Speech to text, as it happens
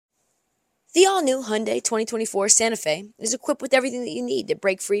The all-new Hyundai 2024 Santa Fe is equipped with everything that you need to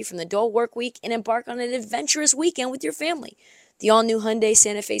break free from the dull work week and embark on an adventurous weekend with your family. The all-new Hyundai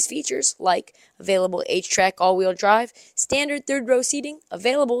Santa Fe's features, like available H-Track all-wheel drive, standard third-row seating,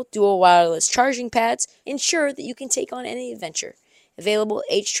 available dual wireless charging pads, ensure that you can take on any adventure. Available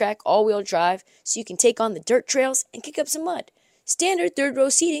H-Track all-wheel drive so you can take on the dirt trails and kick up some mud. Standard third-row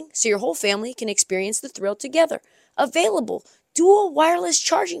seating so your whole family can experience the thrill together. Available dual wireless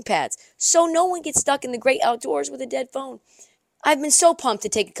charging pads so no one gets stuck in the great outdoors with a dead phone. I've been so pumped to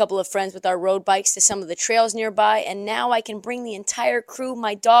take a couple of friends with our road bikes to some of the trails nearby, and now I can bring the entire crew,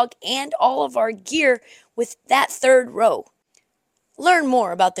 my dog, and all of our gear with that third row. Learn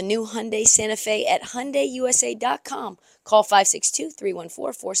more about the new Hyundai Santa Fe at HyundaiUSA.com. Call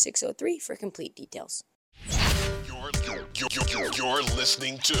 562-314-4603 for complete details. You're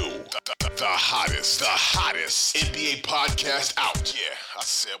listening to the hottest NBA podcast out. Yeah, I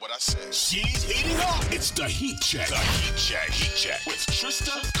said what I said. She's heating up. It's the Heat Check. The Heat Check with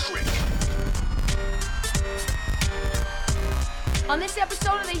Trista Crick. On this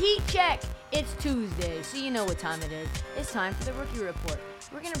episode of the Heat Check, it's Tuesday, so you know what time it is. It's time for the Rookie Report.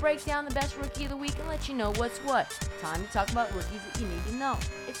 We're going to break down the best rookie of the week and let you know what's what. Time to talk about rookies that you need to know.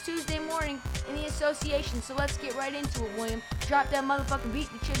 It's Tuesday morning in the association, so let's get right into it, William. Drop that motherfucking beat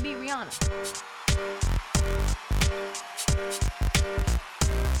that should be Rihanna.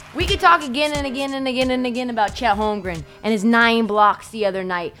 We could talk again and again and again and again about Chet Holmgren and his 9 blocks the other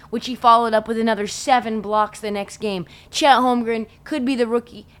night, which he followed up with another 7 blocks the next game. Chet Holmgren could be the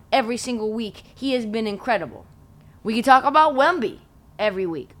rookie every single week. He has been incredible. We could talk about Wemby every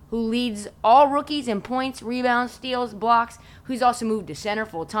week, who leads all rookies in points, rebounds, steals, blocks, who's also moved to center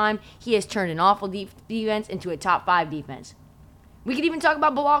full time. He has turned an awful defense into a top 5 defense. We could even talk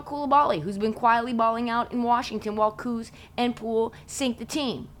about Bilal Coulibaly, who's been quietly balling out in Washington while Kuz and Poole sink the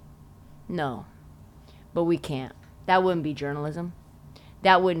team. No, but we can't. That wouldn't be journalism.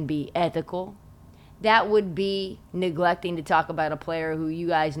 That wouldn't be ethical. That would be neglecting to talk about a player who you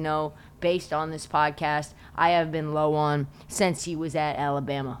guys know, based on this podcast, I have been low on since he was at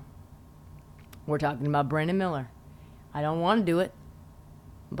Alabama. We're talking about Brandon Miller. I don't want to do it,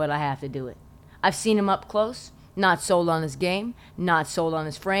 but I have to do it. I've seen him up close, not sold on his game, not sold on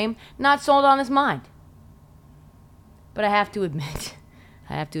his frame, not sold on his mind. But I have to admit,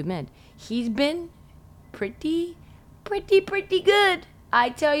 he's been pretty good. I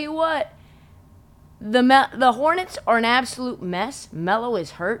tell you what. The Hornets are an absolute mess. Melo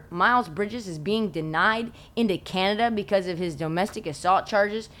is hurt. Miles Bridges is being denied into Canada because of his domestic assault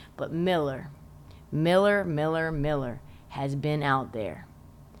charges. But Miller has been out there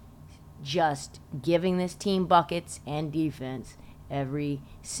just giving this team buckets and defense every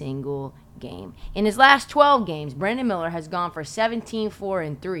single game. In his last 12 games, Brandon Miller has gone for 17, 4,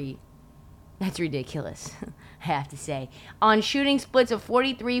 and 3. That's ridiculous, I have to say. On shooting splits of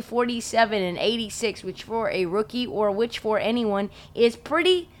 43, 47, and 86, which for a rookie or which for anyone is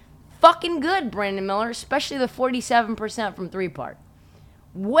pretty fucking good, Brandon Miller, especially the 47% from 3 part.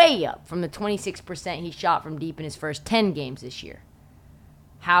 Way up from the 26% he shot from deep in his first 10 games this year.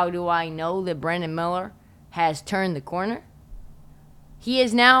 How do I know that Brandon Miller has turned the corner? He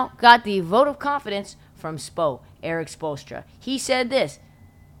has now got the vote of confidence from Eric Spoelstra. He said this: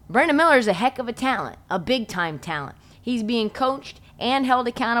 Brandon Miller is a heck of a talent, a big-time talent. He's being coached and held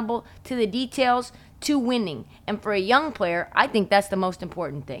accountable to the details to winning. And for a young player, I think that's the most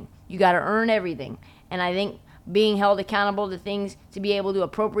important thing. You got to earn everything. And I think being held accountable to things to be able to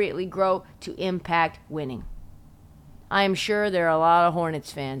appropriately grow to impact winning. I am sure there are a lot of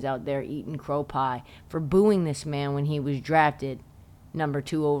Hornets fans out there eating crow pie for booing this man when he was drafted number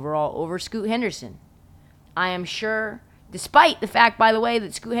 2 overall over Scoot Henderson. I am sure, despite the fact, by the way,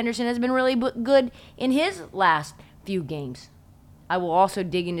 that Scoot Henderson has been really good in his last few games. I will also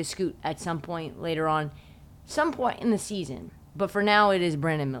dig into Scoot at some point later on, some point in the season. But for now, it is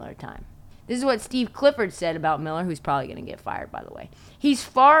Brandon Miller time. This is what Steve Clifford said about Miller, who's probably going to get fired, by the way. He's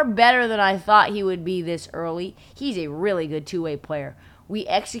far better than I thought he would be this early. He's a really good two-way player. We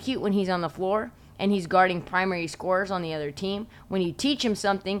execute when he's on the floor, and he's guarding primary scorers on the other team. When you teach him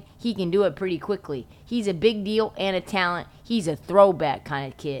something, he can do it pretty quickly. He's a big deal and a talent. He's a throwback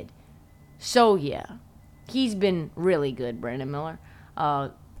kind of kid. So, yeah, he's been really good, Brandon Miller.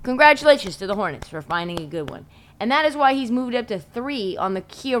 Congratulations to the Hornets for finding a good one. And that is why he's moved up to 3 on the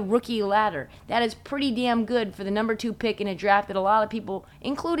Kia rookie ladder. That is pretty damn good for the number 2 pick in a draft that a lot of people,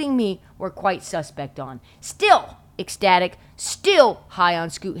 including me, were quite suspect on. Still ecstatic, still high on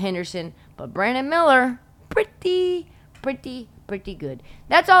Scoot Henderson, but Brandon Miller, pretty good.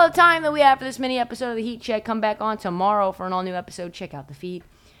 That's all the time that we have for this mini episode of the Heat Check. Come back on tomorrow for an all-new episode. Check out the feed.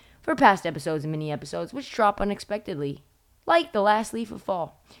 for past episodes and mini episodes which drop unexpectedly, like the last leaf of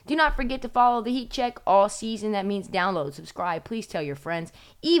fall. Do not forget to follow the Heat Check all season. That means download, subscribe. Please tell your friends,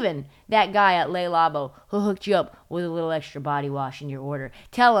 even that guy at Le Labo who hooked you up with a little extra body wash in your order.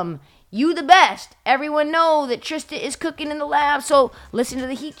 Tell him you the best. Everyone know that Trista is cooking in the lab, so listen to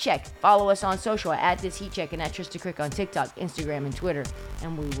the Heat Check. Follow us on social at this Heat Check and at Trista Crick on TikTok, Instagram, and Twitter.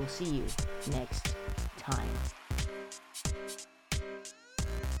 And we will see you next time.